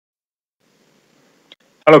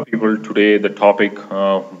Hello, people. Today the topic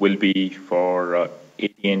will be for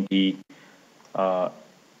AT&T uh,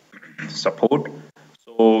 support.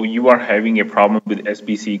 So you are having a problem with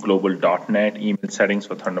sbcglobal.net email settings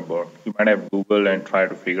for Thunderbird. You might have Google and try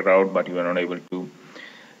to figure out, but you are not able to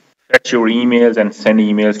fetch your emails and send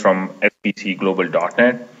emails from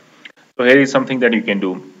sbcglobal.net. So here is something that you can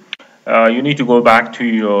do. You need to go back to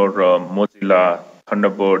your Mozilla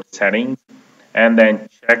Thunderbird settings and then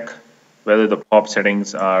check whether the POP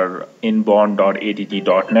settings are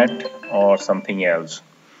inbound.att.net or something else.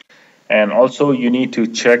 And also you need to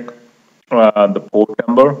check the port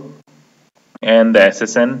number and the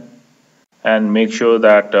SSN and make sure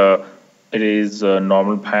that it is a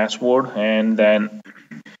normal password, and then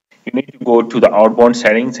you need to go to the outbound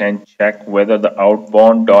settings and check whether the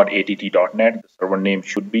outbound.att.net, the server name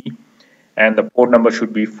should be, and the port number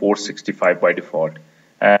should be 465 by default.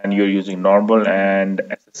 And you're using normal and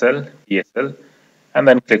SSL, DSL, and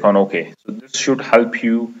then click on OK. So this should help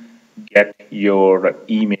you get your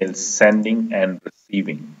emails sending and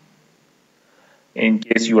receiving. In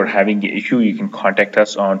case you are having an issue, you can contact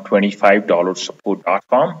us on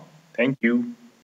 $25support.com. Thank you.